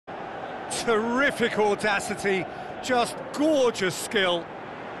Terrific audacity, just gorgeous skill.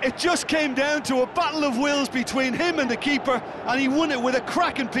 It just came down to a battle of wills between him and the keeper, and he won it with a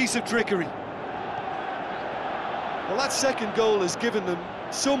cracking piece of trickery. Well, that second goal has given them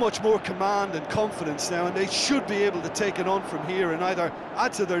so much more command and confidence now, and they should be able to take it on from here and either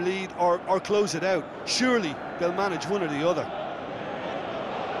add to their lead or close it out. Surely they'll manage one or the other.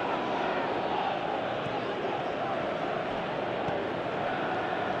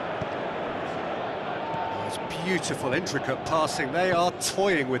 Beautiful, intricate passing. They are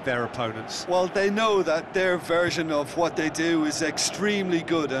toying with their opponents. Well, they know that their version of what they do is extremely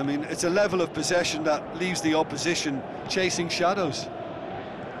good. I mean, it's a level of possession that leaves the opposition chasing shadows.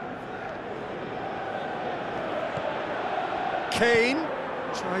 Kane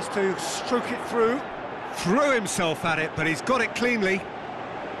tries to stroke it through. Threw himself at it, but he's got it cleanly.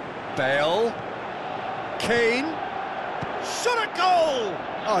 Bale. Kane. Shot a goal!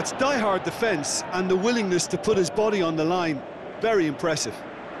 Oh, it's die-hard defence and the willingness to put his body on the line. Very impressive.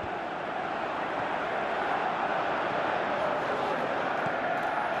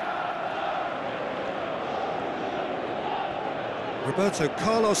 Roberto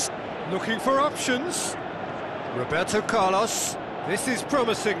Carlos looking for options. Roberto Carlos, this is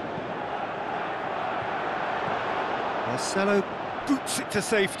promising. Marcelo boots it to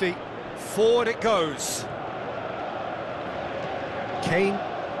safety. Forward it goes. Kane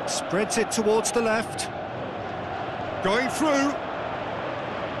spreads it towards the left. Going through.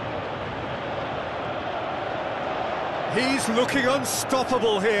 He's looking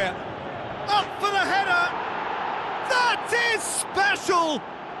unstoppable here. Up for the header! That is special!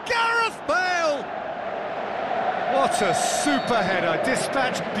 Gareth Bale! What a super header,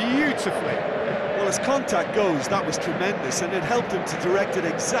 dispatched beautifully. Well, as contact goes, that was tremendous, and it helped him to direct it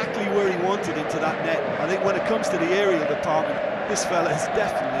exactly where he wanted into that net. I think when it comes to the aerial department, this fella is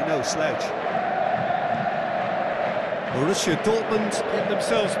definitely no slouch. Borussia Dortmund get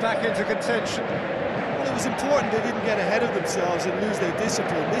themselves back into contention. Well, it was important they didn't get ahead of themselves and lose their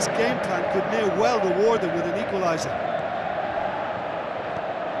discipline. This game plan could near well reward them with an equaliser.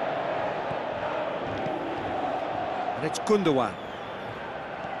 And it's Gundogan.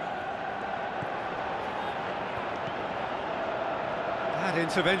 That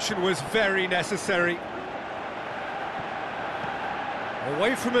intervention was very necessary.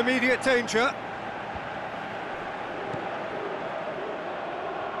 Away from immediate danger.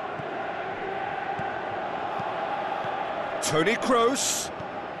 Toni Kroos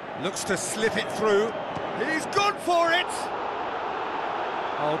looks to slip it through. He's gone for it!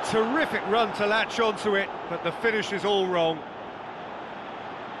 Oh, terrific run to latch onto it, but the finish is all wrong.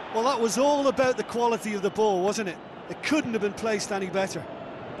 Well, that was all about the quality of the ball, wasn't it? It couldn't have been placed any better.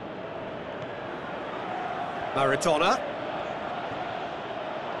 Maradona.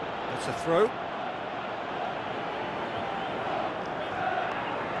 That's a throw.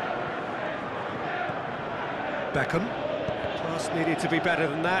 Beckham. Pass needed to be better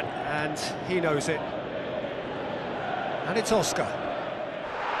than that, and he knows it. And it's Oscar.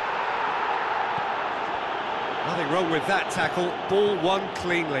 Nothing wrong with that tackle. Ball won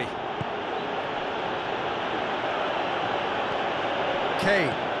cleanly.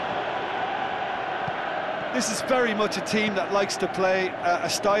 Kane. This is very much a team that likes to play a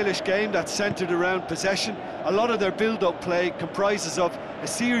stylish game that's centred around possession. A lot of their build-up play comprises of a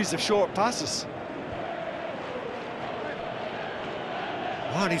series of short passes.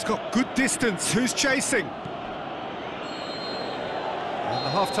 Oh, and he's got good distance. Who's chasing? And the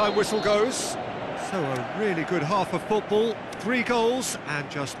half-time whistle goes. So a really good half of football. 3 goals and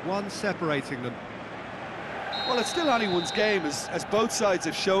just one separating them. Well, it's still anyone's game, as both sides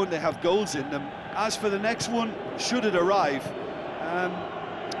have shown they have goals in them. As for the next one, should it arrive,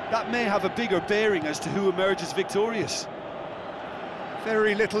 that may have a bigger bearing as to who emerges victorious.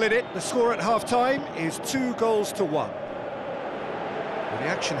 Very little in it. The score at half-time is 2-1. Well, the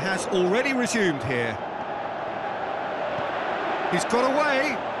action has already resumed here. He's got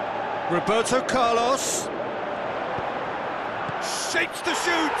away. Roberto Carlos. Shapes to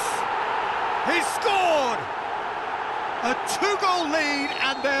shoot. He's scored! A 2-goal lead,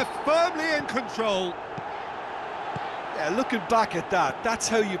 and they're firmly in control. Yeah, looking back at that, that's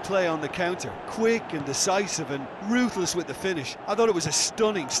how you play on the counter. Quick and decisive and ruthless with the finish. I thought it was a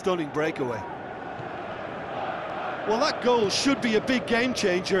stunning, stunning breakaway. Well, that goal should be a big game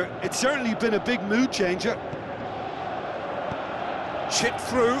changer. It's certainly been a big mood changer. Chipped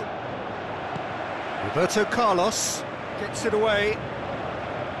through. Roberto Carlos gets it away.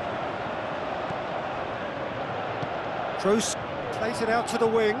 Kroos plays it out to the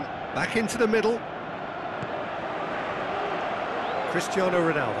wing, back into the middle. Cristiano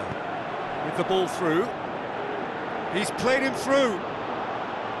Ronaldo. with the ball through. He's played him through.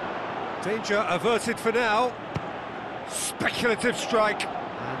 Danger averted for now. Speculative strike.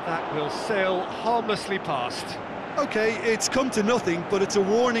 And that will sail harmlessly past. OK, it's come to nothing, but it's a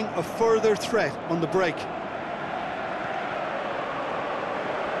warning of further threat on the break.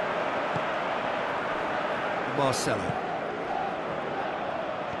 Marcelo.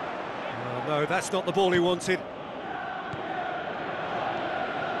 Oh, no, that's not the ball he wanted.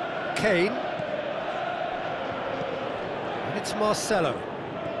 Kane. And it's Marcelo.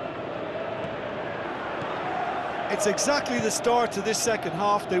 It's exactly the start to this second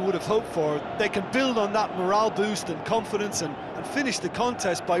half they would have hoped for. They can build on that morale boost and confidence and finish the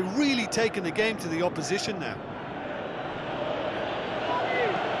contest by really taking the game to the opposition now.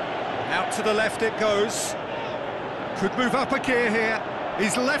 Out to the left it goes. Could move up a gear here.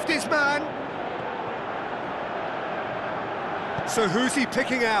 He's left his man. So who's he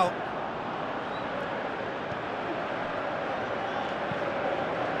picking out?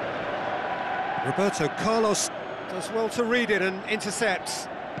 Roberto Carlos does well to read it and intercepts.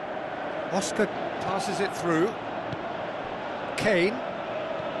 Oscar passes it through. Kane.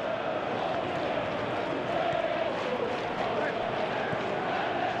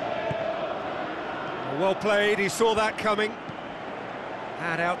 Well played, he saw that coming.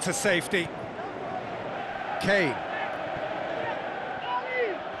 And out to safety. Kane.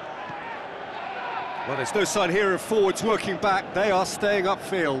 Well, there's no sign here of forwards working back. They are staying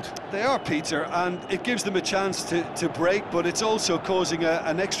upfield. They are, Peter, and it gives them a chance to break, but it's also causing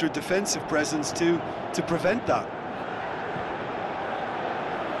an extra defensive presence to prevent that.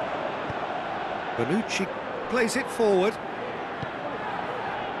 Bonucci plays it forward.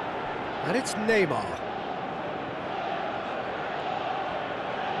 And it's Neymar.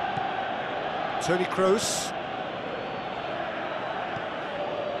 Toni Kroos.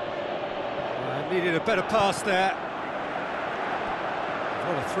 Needed a better pass there.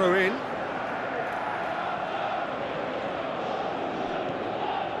 What a throw in.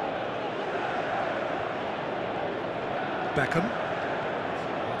 Beckham.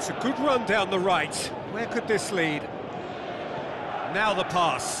 It's a good run down the right. Where could this lead? Now the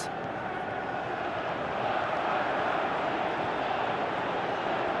pass.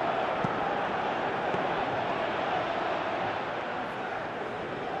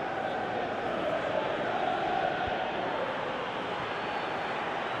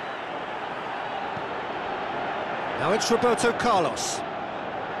 Now it's Roberto Carlos.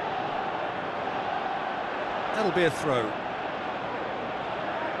 That'll be a throw.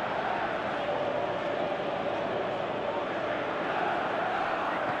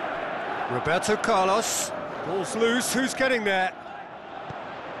 Roberto Carlos. Ball's loose, who's getting there?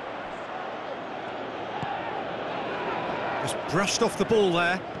 Just brushed off the ball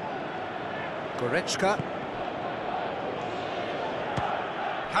there. Goretzka.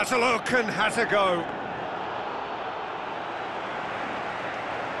 Has a look and has a go.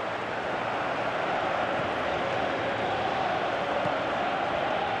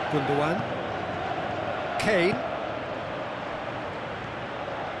 Gundogan. Kane.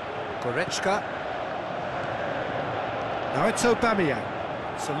 Goretzka. Now it's Aubameyang.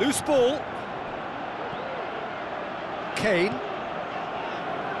 It's a loose ball. Kane.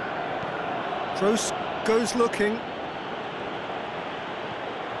 Kroos goes looking.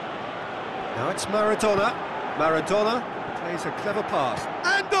 Now it's Maradona. Maradona plays a clever pass.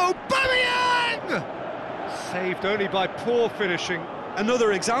 And Aubameyang! Saved only by poor finishing.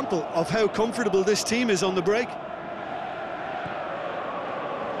 Another example of how comfortable this team is on the break.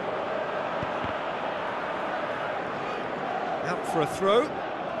 Out for a throw.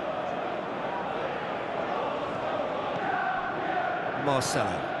 Marcelo.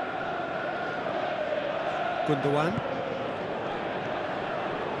 Gundogan.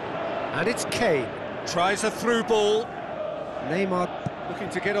 And it's Kane. Tries a through ball. Neymar looking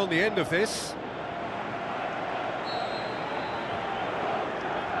to get on the end of this.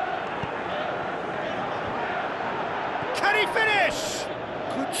 Can he finish?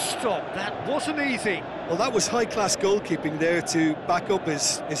 Good stop, that wasn't easy. Well, that was high-class goalkeeping there to back up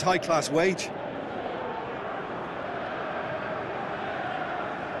his high-class wage.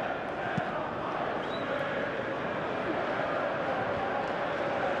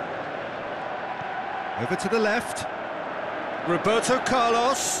 Over to the left. Roberto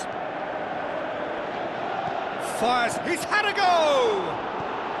Carlos. Fires, he's had a go!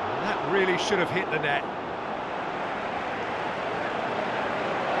 That really should have hit the net.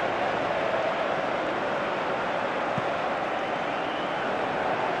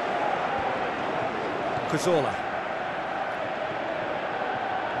 Cazorla.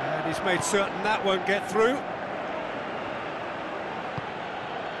 And He's made certain that won't get through.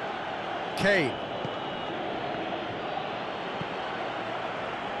 Kane.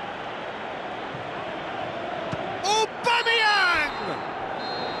 Aubameyang!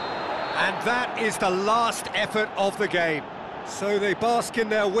 And that is the last effort of the game. So they bask in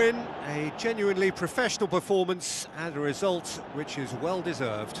their win, a genuinely professional performance and a result which is well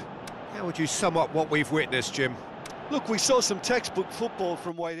deserved. How would you sum up what we've witnessed, Jim? Look, we saw some textbook football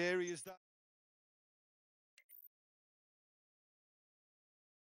from wide areas.